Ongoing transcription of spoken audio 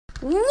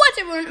What's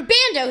up, everyone?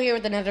 Bando here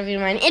with another video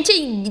of mine. And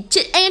today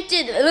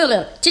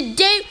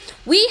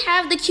we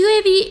have the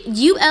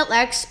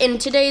Qav-ULX,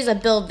 and today is a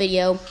build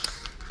video.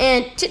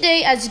 And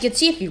today, as you can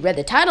see, if you read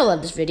the title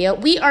of this video,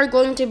 we are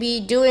going to be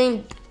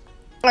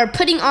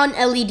putting on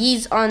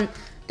LEDs on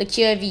the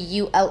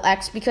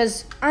Qav-ULX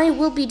because I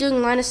will be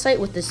doing line of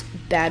sight with this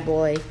bad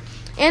boy.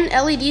 And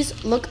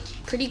LEDs look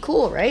pretty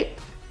cool, right?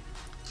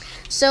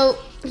 So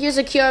here's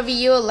a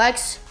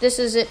Qav-ULX. This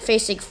is it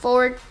facing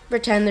forward.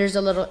 Pretend there's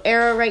a little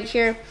arrow right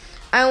here.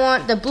 I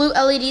want the blue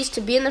LEDs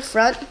to be in the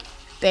front,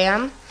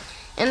 bam,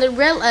 and the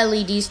red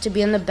LEDs to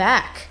be in the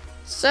back.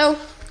 So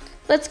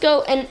let's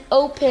go and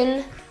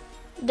open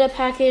the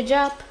package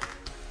up.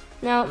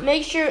 Now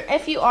make sure,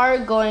 if you are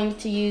going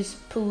to use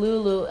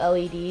Polulu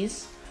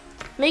LEDs,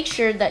 make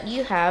sure that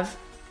you have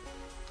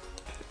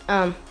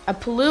a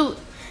Polulu.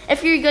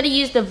 If you're going to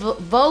use the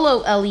Volo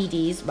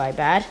LEDs, my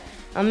bad,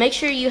 make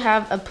sure you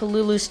have a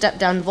Polulu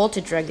step-down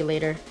voltage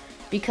regulator,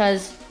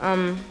 because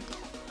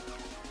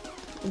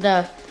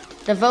the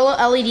Volo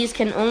LEDs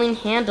can only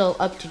handle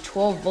up to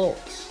 12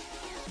 volts.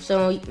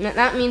 So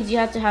that means you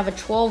have to have a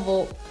 12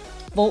 volt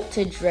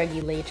voltage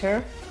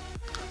regulator.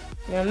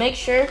 Now make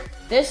sure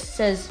this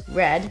says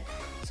red.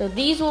 So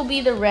these will be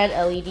the red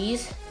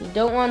LEDs. You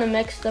don't want to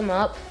mix them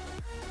up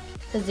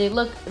because they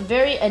look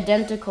very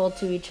identical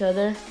to each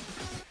other.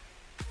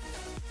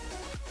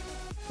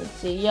 Let's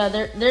see, yeah,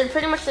 they're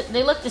pretty much,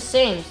 they look the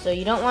same, so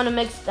you don't want to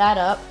mix that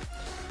up.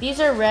 These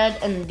are red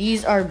and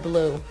these are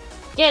blue.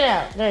 Get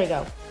out, there you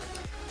go.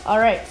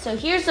 Alright, so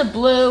here's the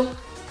blue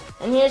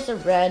and here's the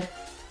red.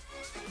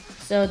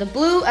 So the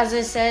blue, as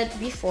I said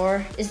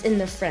before, is in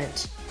the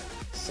front.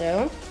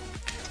 So,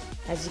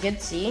 as you can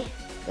see,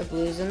 the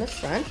blue is in the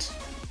front.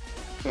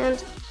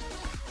 And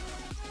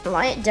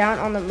lie it down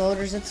on the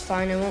motors, it's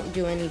fine, it won't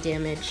do any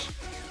damage.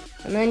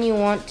 And then you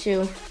want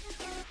to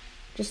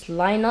just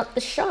line up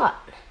the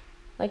shot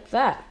like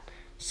that.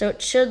 So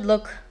it should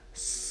look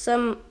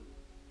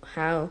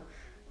somehow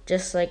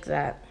just like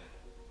that.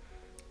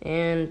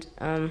 And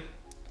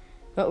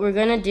what we're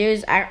gonna do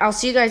is, I'll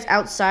see you guys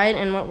outside,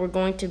 and what we're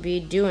going to be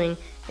doing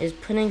is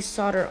putting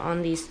solder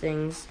on these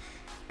things,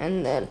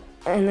 and then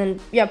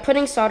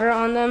putting solder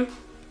on them,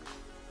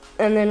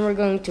 and then we're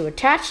going to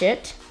attach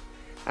it,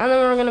 and then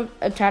we're gonna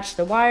attach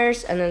the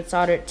wires and then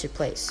solder it to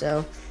place.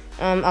 So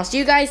I'll see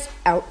you guys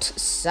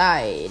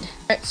outside.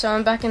 Alright, so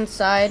I'm back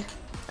inside.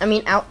 I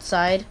mean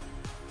outside.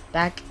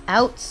 Back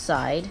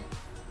outside.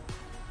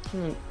 I can't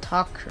even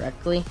talk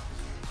correctly.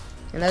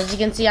 And as you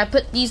can see, I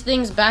put these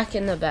things back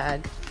in the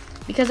bag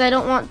because I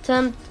don't want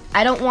them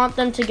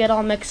to get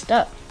all mixed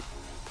up.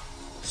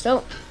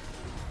 So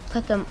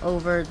put them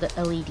over the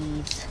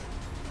LEDs.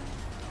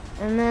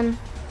 And then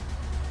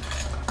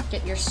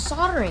get your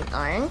soldering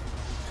iron.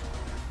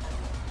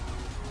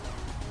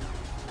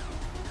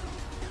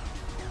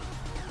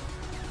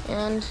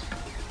 And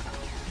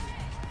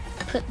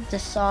put the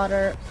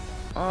solder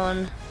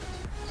on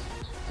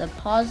the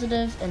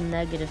positive and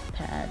negative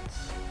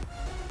pads.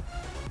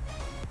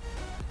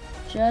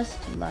 Just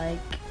like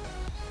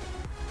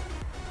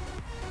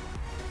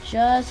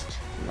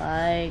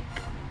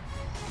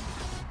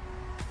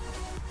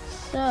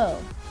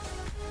so.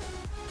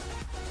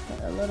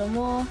 Put a little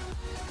more.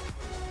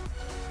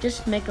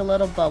 Just make a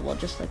little bubble,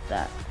 just like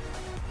that.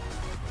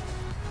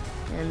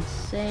 And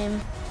same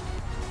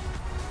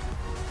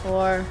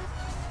for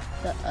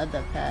the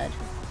other pad.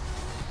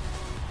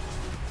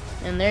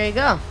 And there you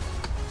go.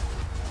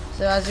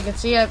 So as you can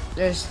see,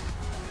 there's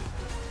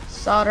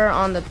solder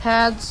on the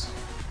pads,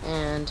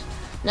 and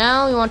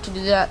now we want to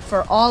do that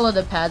for all of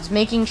the pads,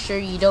 making sure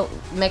you don't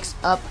mix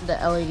up the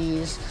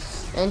LEDs.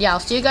 And yeah, I'll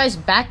see you guys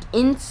back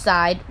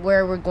inside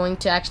where we're going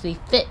to actually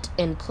fit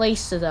and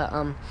place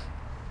the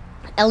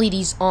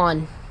LEDs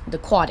on the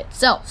quad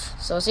itself.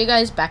 So I'll see you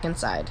guys back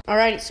inside.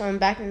 Alright, so I'm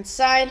back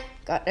inside,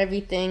 got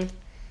everything.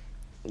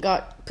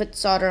 Put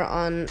solder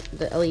on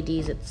the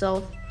LEDs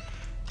itself.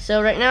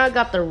 So right now I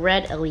got the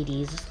red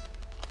LEDs.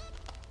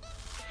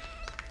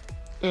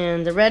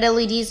 And the red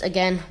LEDs,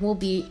 again, will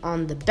be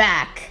on the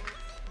back.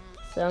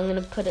 So I'm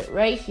gonna put it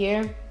right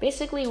here.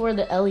 Basically where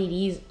the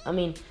LEDs,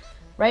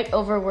 right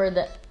over where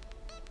the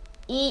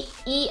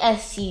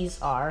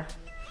ESCs are.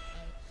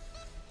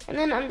 And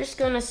then I'm just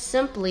gonna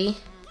simply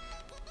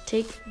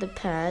take the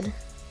pad,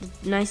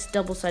 the nice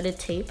double-sided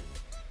tape,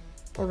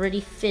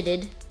 already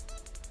fitted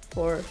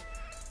for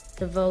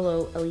the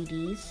Volo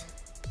LEDs,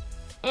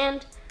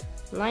 and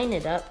line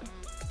it up.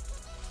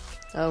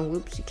 Oh,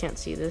 whoops, you can't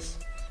see this.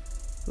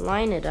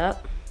 Line it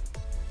up,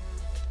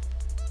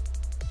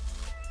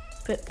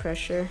 put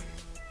pressure,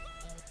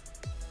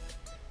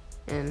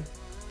 and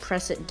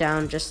press it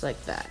down just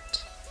like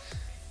that.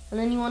 And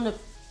then you want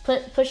to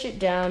push it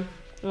down.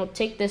 We'll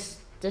take this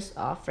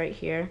off right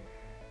here.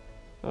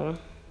 Oh,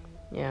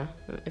 yeah,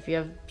 if you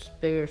have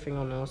bigger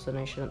fingernails, then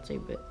I shouldn't say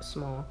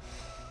small.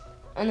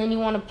 And then you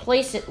want to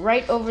place it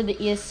right over the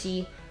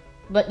ESC,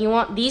 but you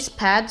want these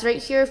pads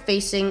right here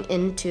facing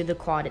into the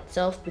quad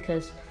itself,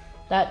 because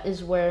that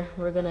is where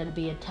we're going to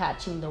be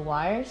attaching the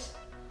wires.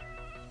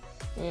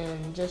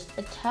 And just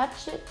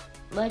attach it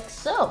like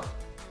so.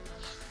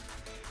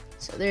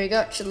 So there you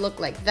go, it should look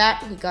like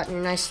that. You got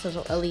your nice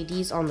little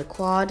LEDs on the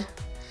quad.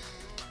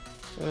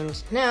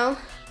 And now,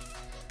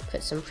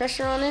 put some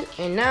pressure on it.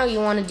 And now you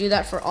want to do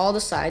that for all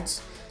the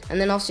sides. And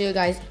then I'll see you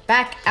guys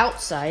back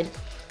outside.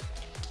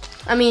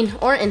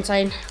 Or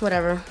inside,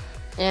 whatever.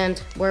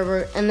 And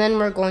then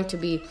we're going to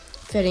be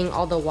fitting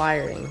all the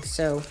wiring.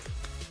 So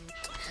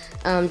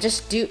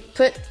attach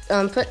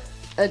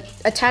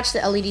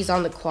the LEDs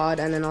on the quad,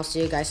 and then I'll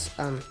see you guys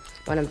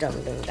when I'm done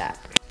doing that.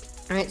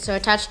 Alright, so I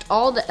attached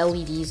all the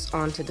LEDs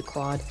onto the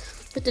quad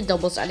with the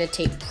double-sided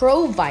tape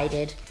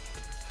provided.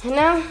 And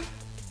now,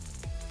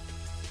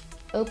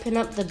 open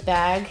up the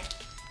bag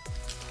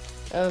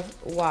of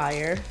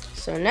wire.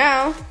 So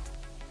now,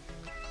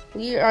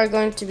 we are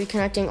going to be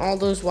connecting all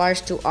those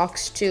wires to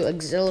aux 2,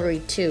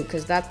 auxiliary 2,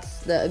 because that's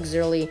the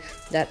auxiliary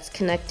that's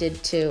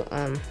connected to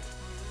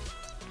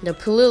the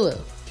Pululu.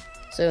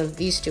 So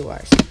these two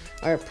wires,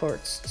 or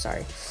ports,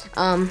 sorry.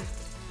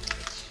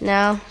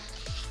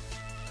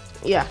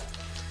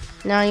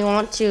 Now you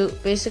want to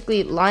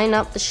basically line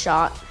up the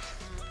shot,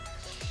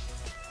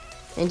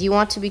 and you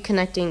want to be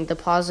connecting the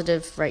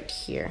positive right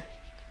here.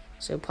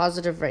 So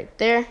positive right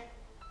there.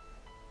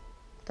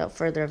 Without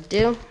further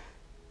ado,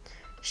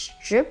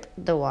 strip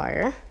the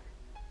wire,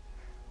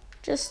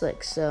 just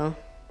like so.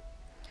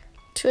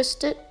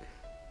 Twist it,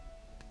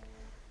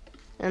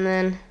 and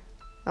then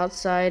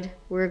outside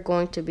we're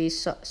going to be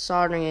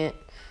soldering it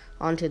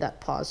onto that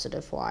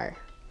positive wire.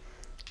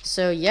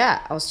 So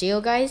yeah, I'll see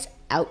you guys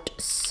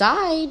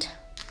outside.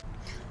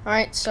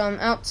 Alright, so I'm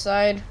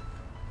outside,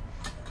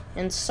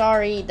 and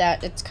sorry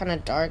that it's kind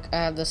of dark. I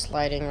have this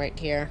lighting right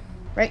here.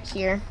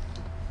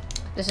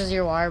 This is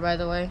your wire, by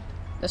the way,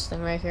 this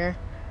thing right here.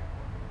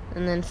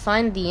 And then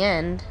find the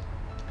end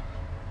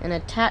and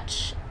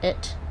attach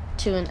it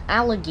to an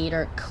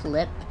alligator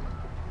clip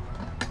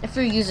if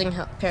you're using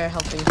a pair of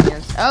helping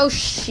hands. Oh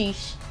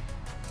sheesh,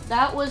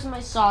 that was my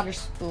solder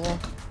spool.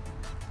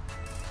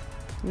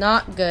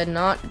 Not good,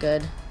 not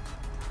good.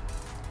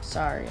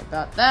 Sorry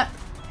about that.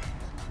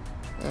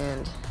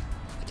 And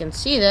you can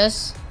see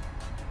this.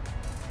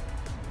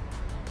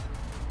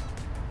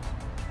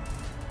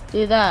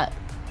 Do that.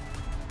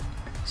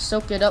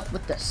 Soak it up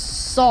with the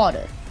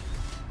solder.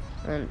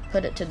 And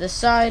put it to this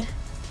side.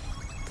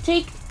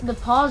 Take the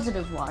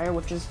positive wire,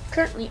 which is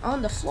currently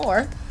on the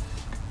floor,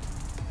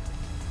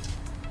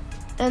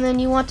 and then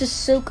you want to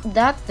soak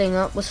that thing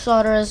up with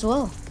solder as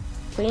well.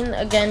 Clean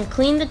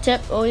the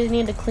tip. Always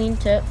need a clean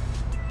tip.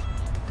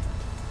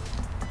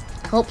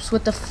 Helps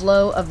with the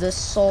flow of this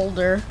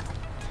solder,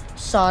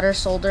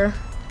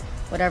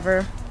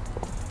 whatever.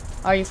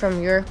 Are you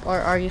from Europe or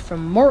are you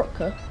from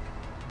Morocco?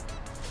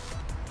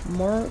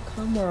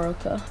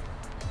 Morocco.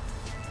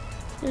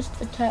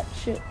 Just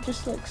attach it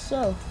just like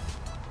so.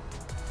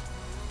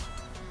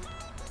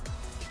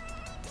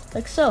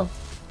 Like so.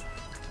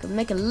 Can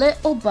make a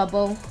little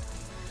bubble.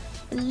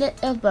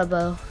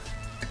 Now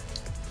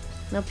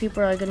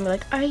people are gonna be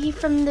like, are you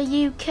from the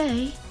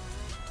UK?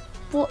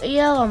 Well,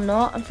 yeah, I'm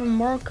not. I'm from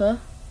Morocco.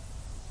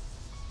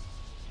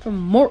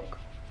 From Morocco.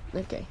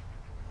 Okay.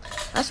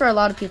 That's where a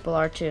lot of people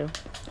are too.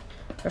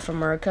 They're from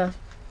Morocco.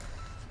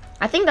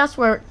 I think that's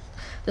where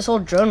this whole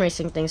drone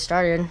racing thing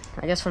started.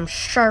 I guess from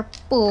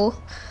Jarpo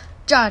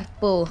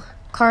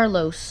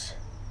Carlos.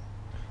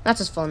 That's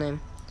his full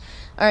name.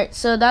 Alright,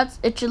 so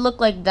it should look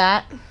like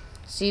that.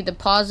 See the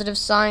positive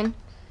sign?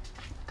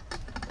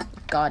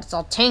 God, it's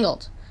all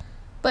tangled.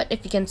 But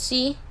if you can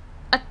see,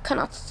 I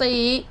cannot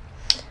see.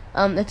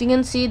 If you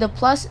can see, the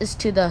plus is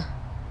to the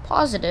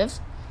positive,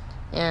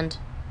 and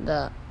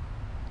the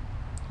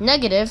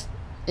negative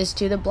is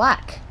to the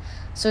black.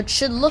 So it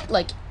should look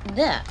like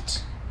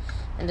that.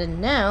 And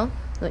then now,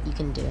 what you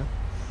can do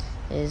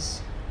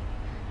is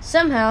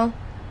somehow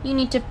you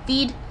need to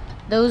feed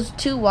those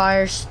two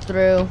wires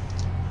through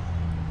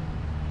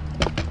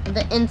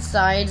the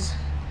insides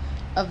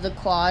of the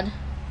quad.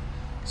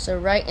 So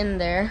right in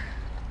there,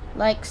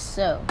 like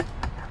so.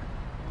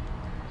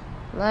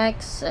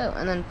 Like so.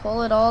 And then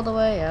pull it all the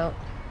way out.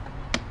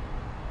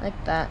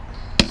 Like that.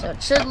 So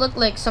it should look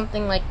like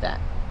something like that.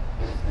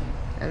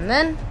 And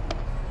then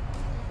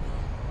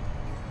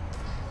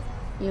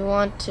you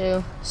want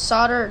to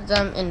solder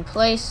them in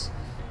place.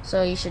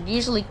 So you should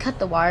usually cut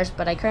the wires,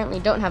 but I currently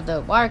don't have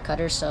the wire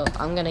cutter, so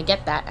I'm gonna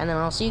get that, and then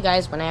I'll see you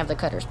guys when I have the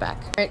cutters back.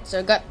 Alright, so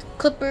I got the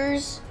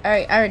clippers.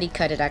 Alright, I already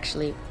cut it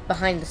actually,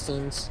 behind the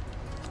scenes.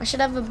 I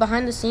should have a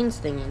behind the scenes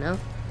thing, you know?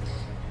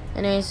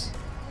 Anyways,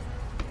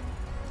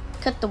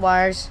 cut the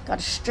wires,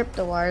 gotta strip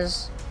the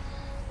wires.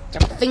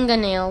 Your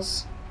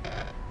fingernails.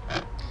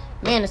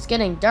 Man, it's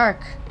getting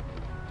dark.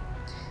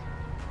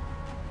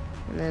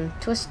 And then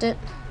twist it.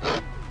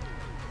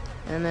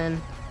 And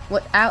then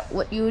what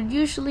you would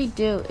usually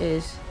do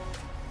is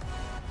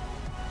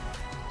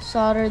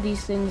solder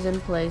these things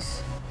in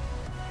place.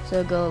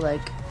 So go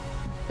like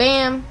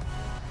bam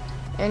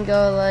and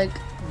go like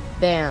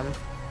bam.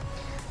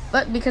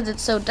 But because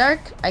it's so dark,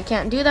 I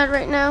can't do that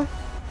right now.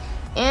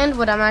 And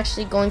what I'm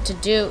actually going to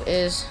do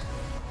is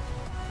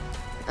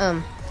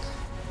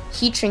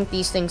heat shrink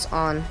these things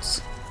on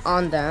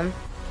them.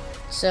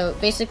 So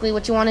basically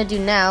what you want to do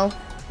now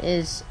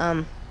is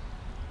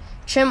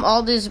trim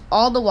all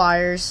the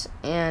wires,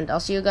 and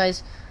I'll see you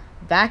guys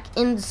back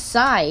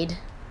inside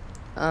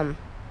where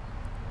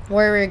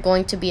we're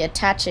going to be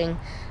attaching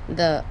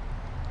the,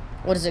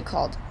 what is it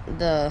called,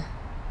 the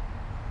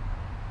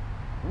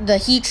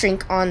heat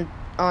shrink on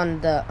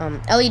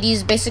the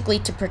LEDs, basically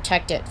to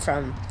protect it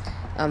from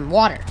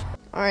water.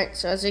 Alright,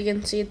 so as you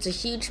can see, it's a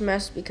huge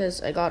mess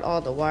because I got all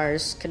the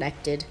wires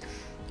connected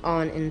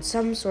on in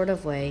some sort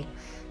of way.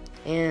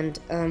 And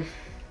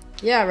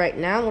yeah, right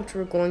now what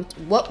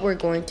we're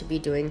going to be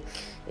doing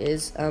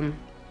is we're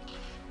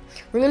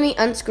going to be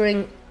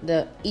unscrewing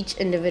each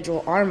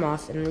individual arm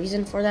off, and the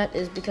reason for that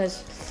is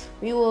because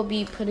we will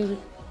be putting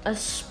a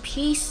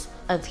piece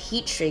of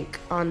heat shrink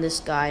on this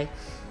guy.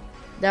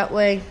 That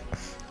way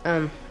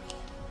it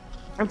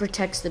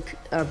protects the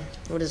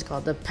what is it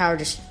called,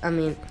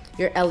 the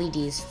your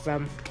LEDs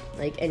from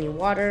like any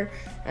water,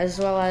 as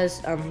well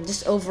as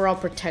just overall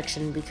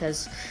protection,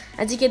 because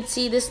as you can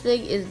see, this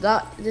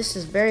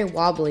is very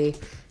wobbly,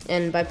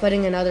 and by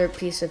putting another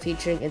piece of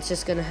heat shrink, it's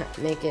just gonna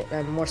make it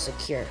more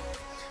secure.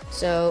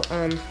 So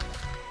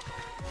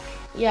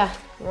yeah,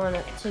 you want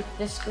to take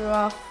this screw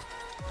off,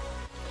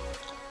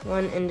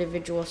 one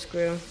individual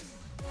screw.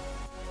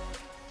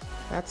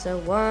 That's a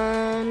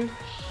one.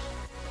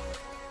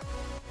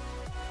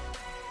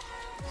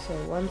 So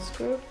one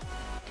screw.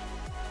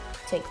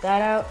 Take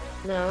that out.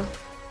 Now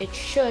it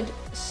should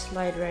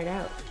slide right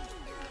out,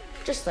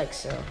 just like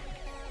so.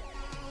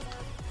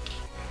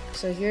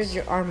 So here's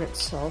your arm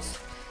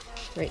itself,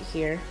 right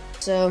here.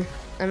 So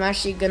I'm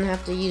actually gonna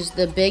have to use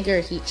the bigger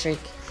heat shrink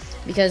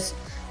because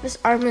this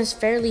arm is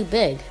fairly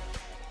big.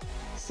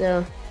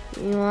 So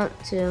you want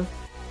to,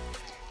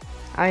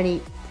 I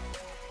already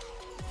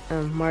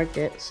marked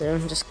it, so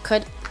just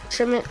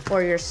trim it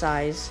for your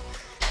size,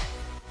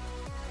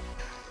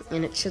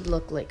 and it should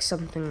look like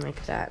something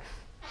like that.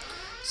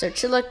 So it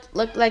should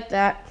look like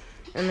that,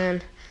 and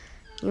then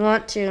you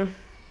want to,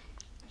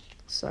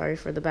 sorry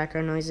for the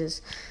background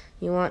noises,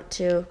 you want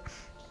to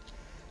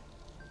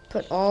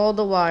put all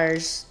the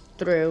wires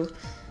through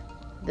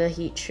the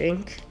heat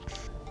shrink,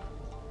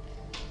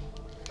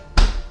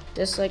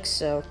 just like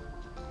so.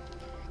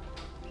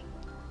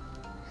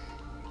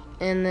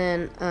 And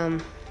then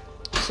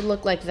it should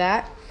look like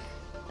that.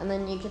 And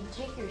then you can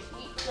take your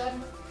heat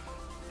gun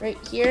right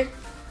here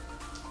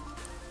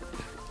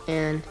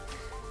and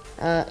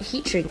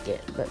heat shrink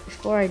it. But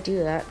before I do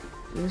that,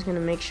 I'm just gonna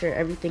make sure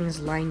everything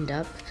is lined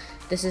up.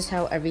 This is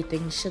how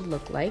everything should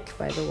look like,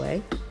 by the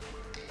way.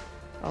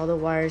 All the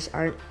wires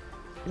aren't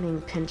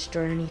being pinched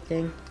or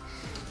anything.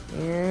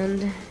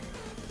 And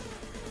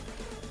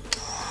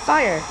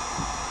fire.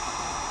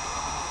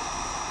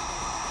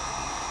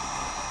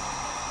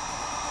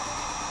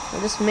 Now,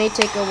 this may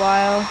take a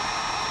while.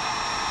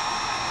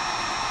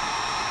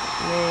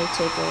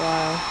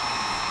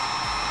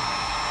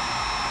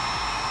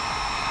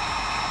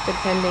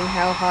 Depending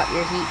how hot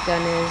your heat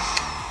gun is.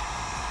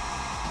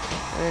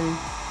 And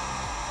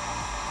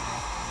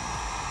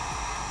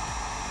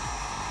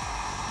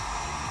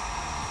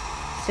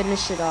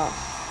finish it off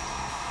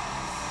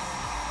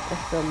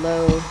with the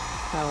low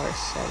power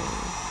setting.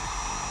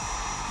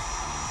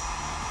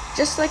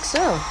 Just like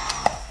so.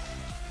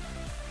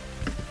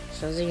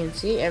 So as you can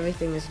see,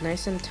 everything is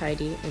nice and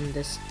tidy in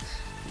this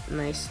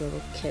nice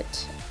little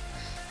kit.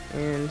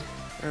 And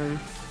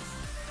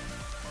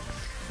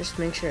just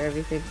make sure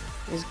everything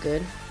is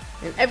good.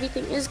 And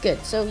everything is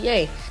good, so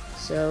yay.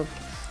 So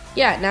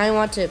yeah, now I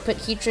want to put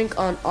heat shrink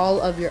on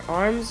all of your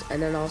arms,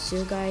 and then I'll see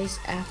you guys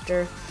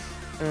after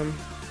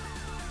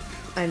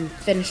I'm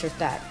finished with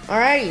that.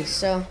 Alrighty,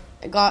 so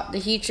I got the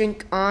heat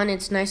shrink on.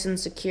 It's nice and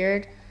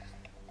secured.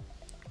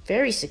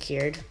 Very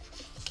secured,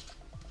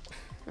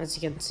 as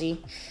you can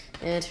see.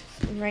 And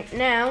right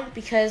now,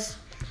 because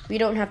we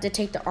don't have to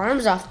take the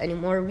arms off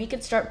anymore, we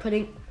could start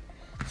putting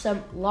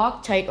some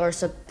Loctite or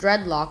some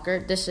thread locker.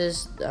 This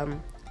is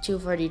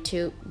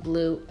 242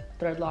 blue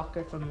thread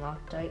locker from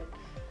Loctite.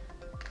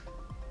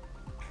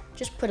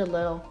 Just put a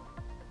little.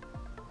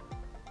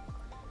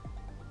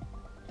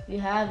 If you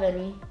have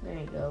any, there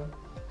you go.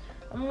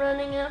 I'm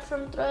running out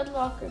from thread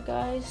locker,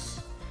 guys.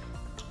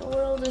 The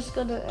world is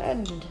gonna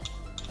end.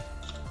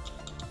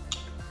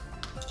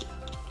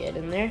 Get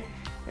in there.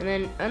 And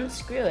then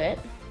unscrew it,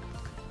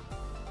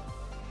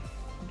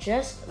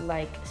 just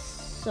like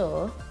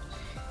so.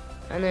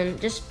 And then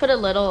just put a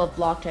little of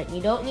Loctite.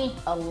 You don't need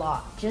a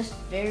lot, just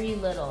very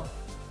little.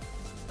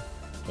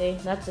 Okay,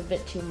 that's a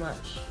bit too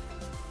much.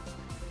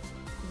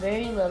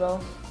 Very little.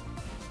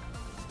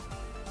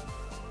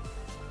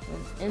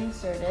 And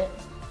insert it,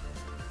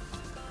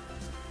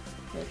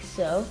 like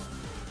so.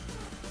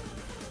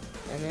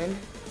 And then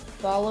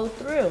follow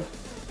through.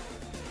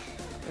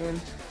 And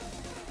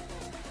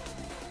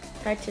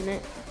tighten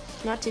it,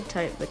 not too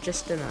tight, but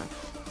just enough.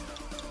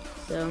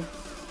 So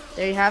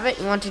there you have it.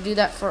 You want to do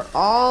that for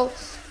all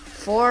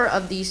 4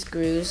 of these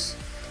screws,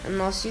 and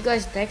I'll see you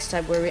guys next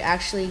time where we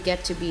actually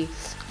get to be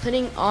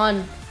putting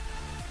on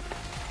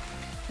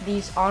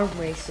these arm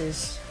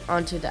braces.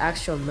 onto the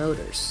actual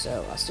motors.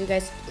 So I'll see you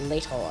guys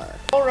later.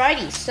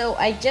 Alrighty, so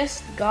I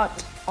just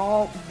got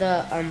all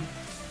the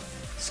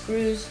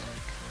screws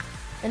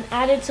and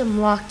added some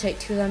Loctite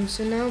to them.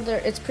 So now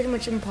it's pretty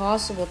much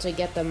impossible to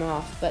get them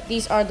off. But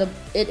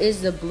it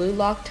is the blue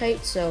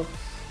Loctite, so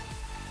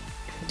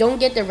don't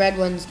get the red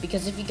ones,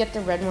 because if you get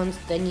the red ones,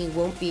 then you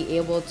won't be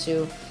able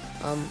to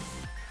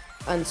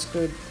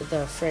unscrew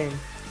the frame.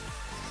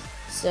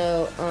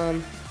 So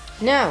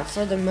now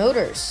for the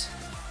motors.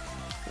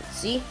 Let's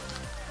see.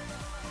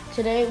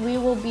 Today we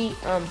will be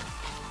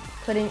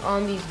putting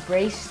on these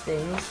brace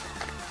things.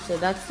 So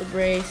that's the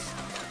brace.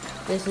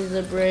 This is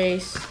the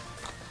brace.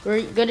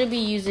 We're gonna be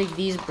using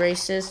these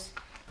braces.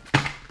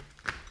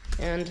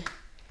 And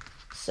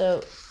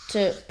so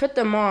to put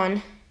them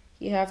on,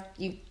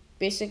 you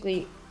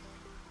basically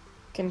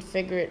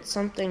configure it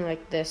something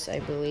like this, I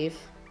believe.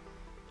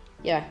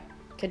 Yeah,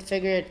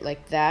 configure it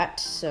like that.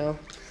 So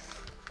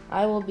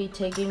I will be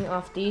taking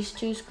off these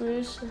two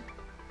screws.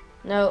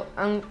 No,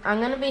 I'm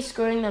gonna be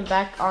screwing them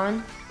back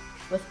on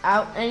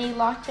without any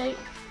Loctite,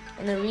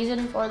 and the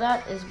reason for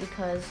that is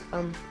because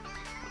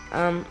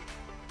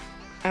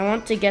I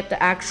want to get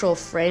the actual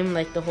frame,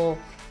 like the whole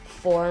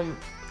form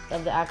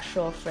of the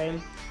actual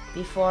frame,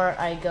 before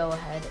I go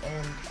ahead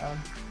and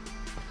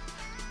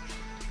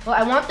well,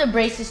 I want the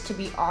braces to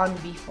be on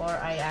before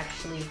I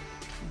actually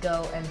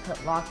go and put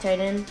Loctite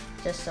in,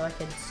 just so I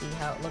can see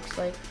how it looks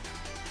like.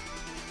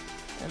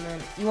 And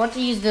then you want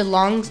to use the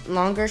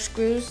longer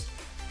screws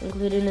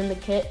included in the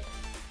kit.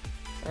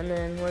 And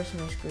then where's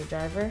my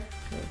screwdriver?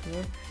 Right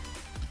here.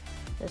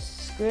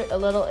 Just screw it a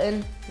little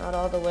in, not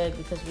all the way,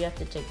 because we have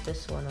to take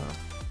this one off.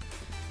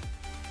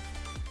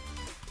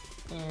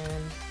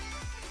 And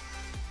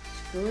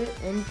screw it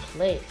in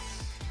place.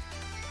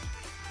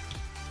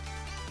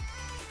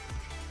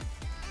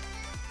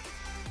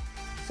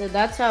 So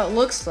that's how it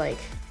looks like.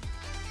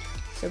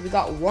 So we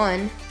got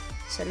one.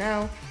 So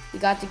now we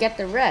got to get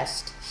the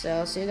rest. So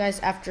I'll see you guys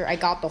after I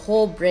got the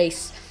whole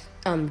brace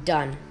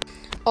done.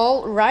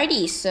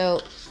 Alrighty,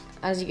 so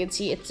as you can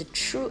see, it's a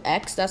true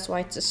X. That's why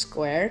it's a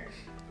square.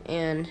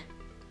 And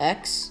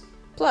X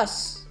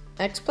plus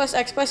X plus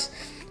X plus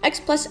X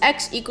plus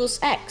X equals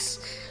X.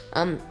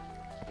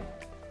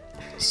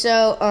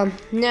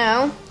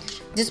 Now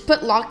just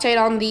put Loctite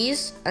on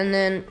these, and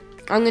then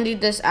I'm gonna do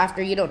this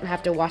after. You don't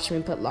have to watch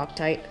me put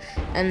Loctite.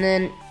 And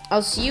then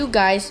I'll see you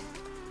guys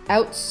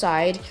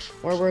outside,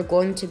 where we're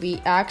going to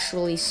be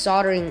actually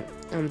soldering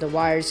the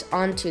wires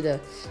onto the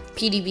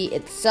PDB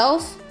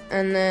itself.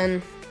 And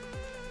then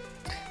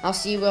I'll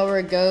see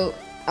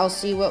I'll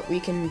see what we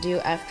can do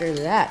after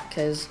that,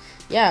 because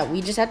yeah,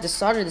 we just have to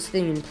solder this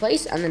thing in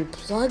place and then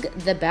plug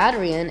the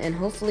battery in, and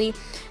hopefully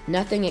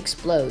nothing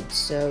explodes.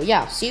 So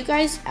yeah, see you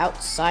guys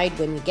outside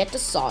when we get to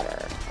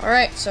solder.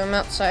 Alright, so I'm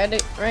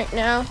outside right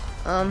now.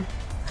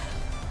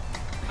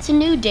 It's a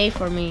new day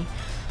for me.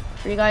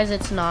 For you guys,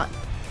 it's not.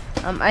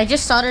 I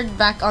just soldered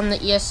back on the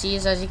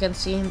ESCs, as you can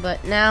see,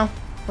 but now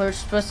we're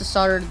supposed to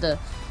solder the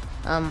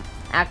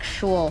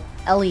actual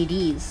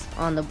LEDs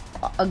on the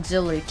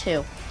auxiliary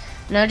too.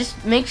 Now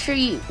just make sure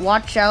you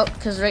watch out,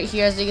 because right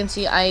here, as you can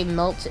see, I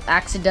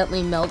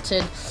accidentally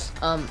melted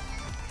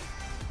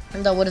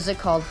what is it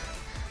called?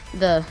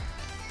 The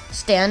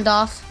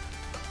standoff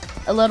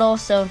a little.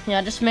 So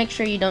yeah, just make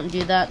sure you don't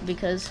do that,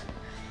 because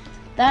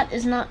that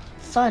is not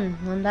fun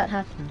when that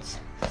happens.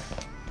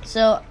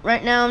 So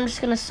right now I'm just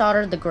gonna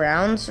solder the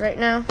grounds right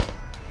now.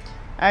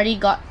 I already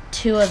got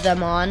 2 of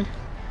them on,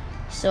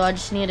 so I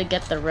just need to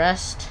get the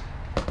rest.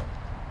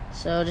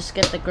 So just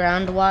get the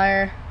ground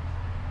wire,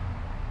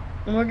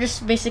 and we're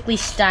just basically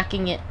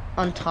stacking it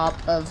on top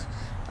of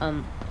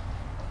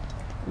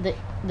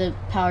the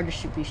power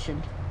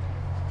distribution.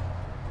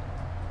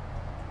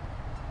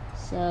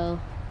 So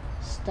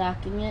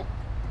stacking it.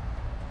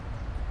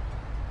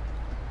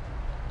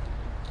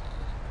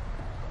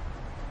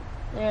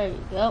 There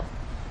you go.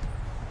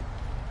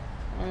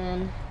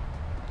 And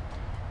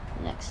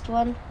next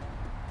one.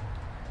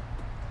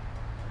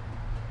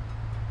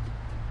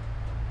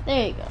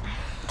 There you go.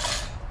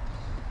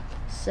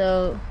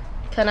 So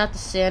kind of have to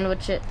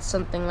sandwich it,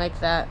 something like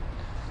that.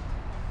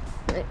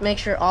 Make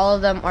sure all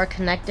of them are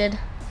connected.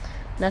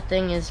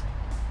 Nothing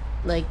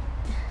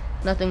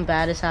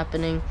bad is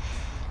happening.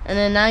 And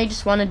then now you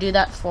just want to do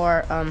that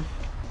for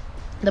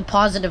the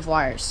positive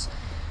wires.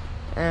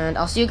 And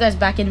I'll see you guys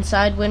back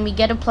inside when we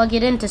get to plug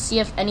it in to see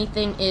if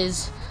anything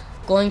is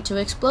going to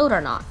explode or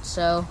not.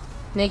 So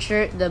make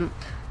sure the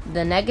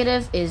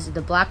negative is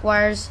the black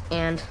wires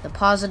and the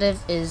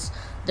positive is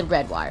the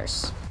red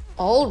wires.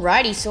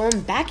 Alrighty, so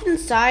I'm back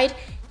inside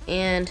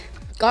and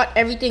got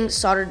everything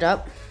soldered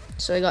up.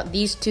 So I got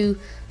these 2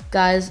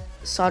 guys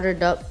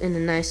soldered up in a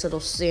nice little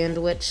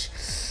sandwich.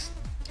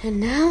 And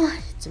now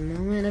it's a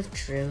moment of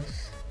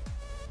truth.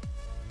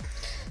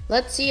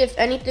 Let's see if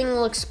anything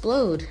will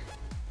explode.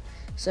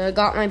 So I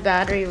got my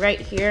battery right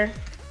here.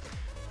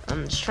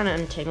 I'm just trying to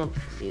untangle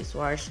these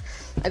wires.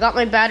 I got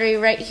my battery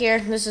right here.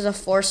 This is a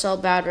 4-cell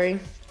battery.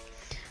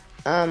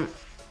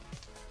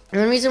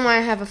 And the reason why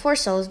I have a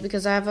 4-cell is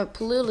because I have a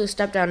Pololu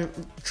step-down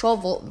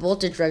 12-volt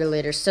voltage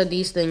regulator, so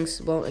these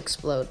things won't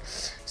explode.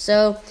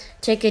 So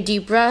take a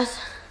deep breath.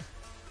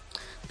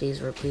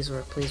 Please work, please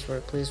work, please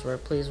work, please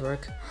work, please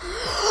work.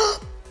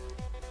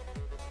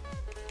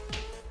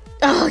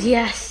 Oh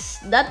yes,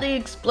 that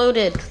thing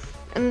exploded.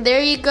 And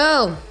there you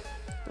go.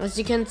 As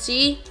you can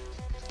see,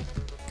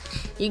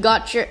 you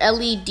got your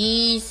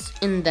LEDs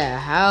in the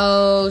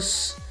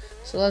house.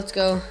 So let's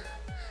go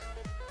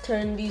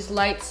turn these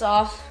lights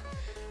off.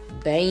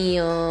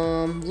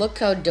 Bam! Look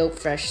how dope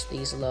fresh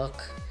these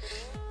look.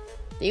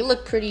 They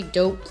look pretty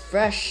dope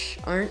fresh,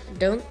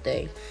 don't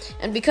they?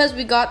 And because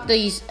we got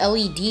these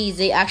LEDs,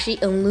 they actually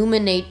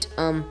illuminate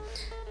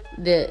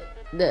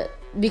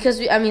because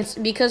we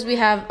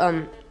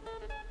have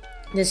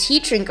this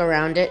heat shrink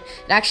around it.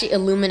 It actually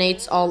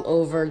illuminates all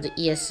over the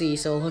ESC,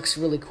 so it looks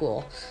really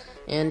cool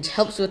and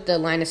helps with the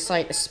line of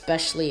sight,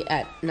 especially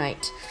at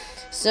night.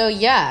 So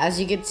yeah, as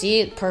you can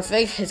see,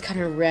 perfect. It's kind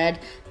of red,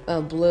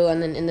 blue,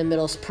 and then in the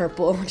middle is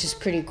purple, which is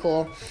pretty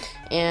cool.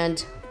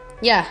 And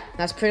yeah,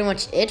 that's pretty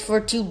much it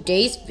for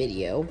today's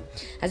video.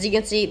 As you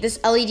can see, this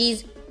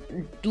LEDs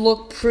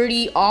look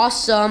pretty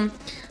awesome.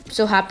 I'm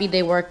so happy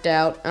they worked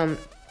out.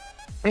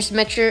 Just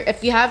make sure,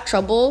 if you have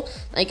trouble,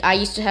 like I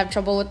used to have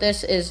trouble with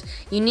this, is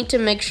you need to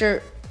make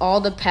sure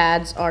all the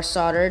pads are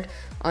soldered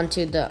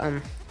onto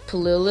the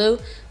Pololu.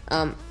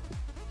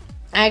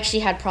 I actually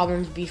had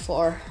problems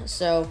before,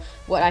 so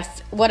what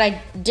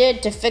I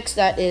did to fix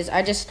that is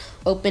I just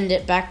opened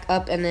it back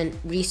up and then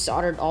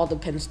resoldered all the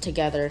pins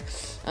together.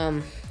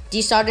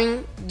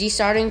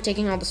 Desoldering,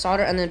 taking all the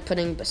solder, and then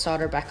putting the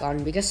solder back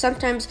on, because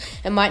sometimes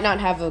it might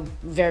not have a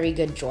very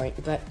good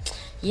joint. But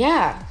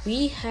yeah,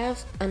 we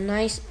have a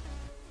nice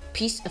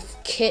piece of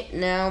kit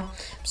now.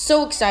 I'm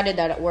so excited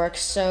that it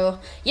works. So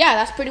yeah,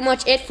 that's pretty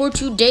much it for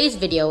today's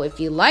video. If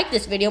you like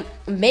this video,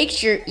 make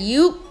sure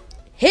you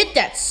hit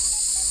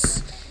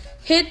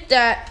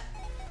that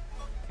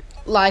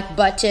like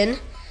button,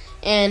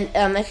 and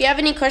if you have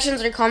any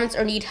questions or comments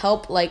or need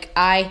help,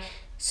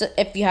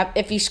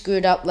 if you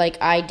screwed up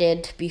like I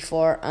did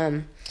before,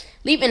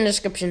 leave it in the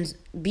descriptions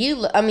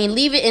below.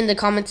 Leave it in the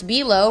comments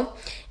below.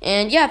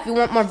 And yeah, if you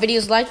want more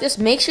videos like this,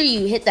 make sure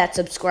you hit that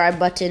subscribe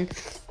button.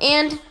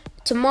 And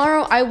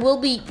tomorrow I will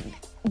be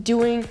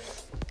doing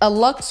a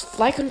Lux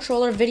flight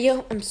controller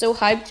video. I'm so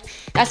hyped.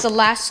 That's the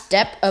last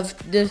step of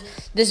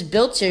this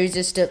build series,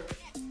 is to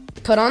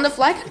put on the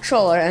flight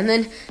controller, and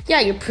then yeah,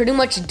 you're pretty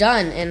much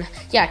done. And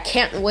yeah,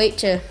 can't wait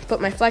to put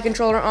my flight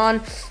controller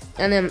on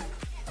and then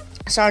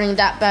starting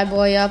that bad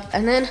boy up,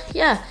 and then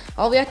yeah,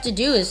 all we have to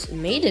do is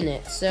maiden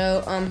it.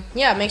 So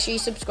yeah, make sure you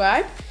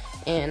subscribe,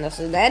 and that's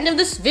the end of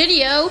this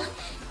video,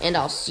 and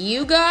I'll see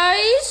you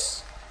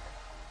guys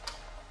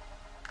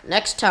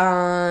next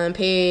time.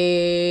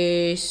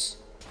 Peace.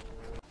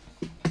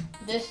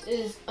 This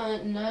is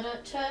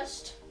another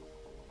test.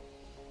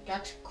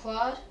 Got your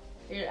quad.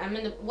 Here, I'm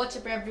in the What's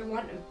Up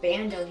Everyone,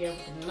 Bando here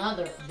with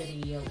another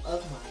video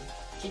of mine.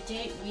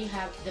 Today we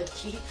have the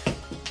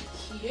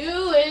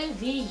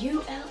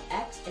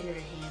Qav-ULX in our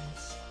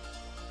hands.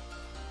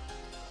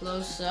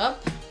 Close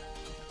up,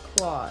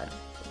 quad,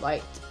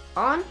 light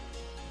on,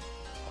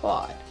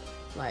 quad,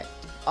 light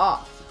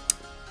off,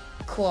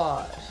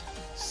 quad,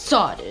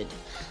 soldered.